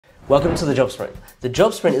Welcome to the Job Sprint. The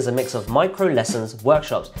Job Sprint is a mix of micro lessons,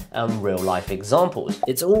 workshops, and real-life examples.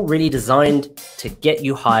 It's all really designed to get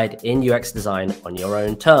you hired in UX design on your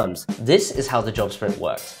own terms. This is how the Job Sprint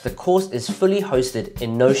works. The course is fully hosted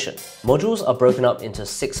in Notion. Modules are broken up into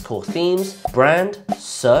 6 core themes: brand,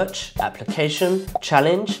 search, application,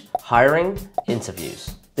 challenge, hiring,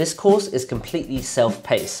 interviews. This course is completely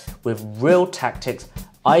self-paced with real tactics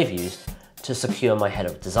I've used to secure my head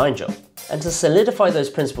of design job. And to solidify those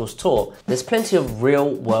principles taught, there's plenty of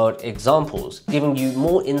real-world examples, giving you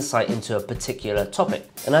more insight into a particular topic.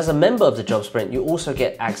 And as a member of the Job Sprint, you also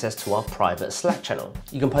get access to our private Slack channel.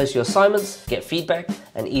 You can post your assignments, get feedback,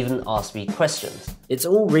 and even ask me questions. It's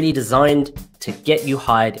all really designed to get you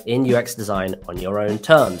hired in UX design on your own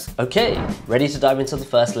terms. Okay, ready to dive into the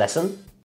first lesson?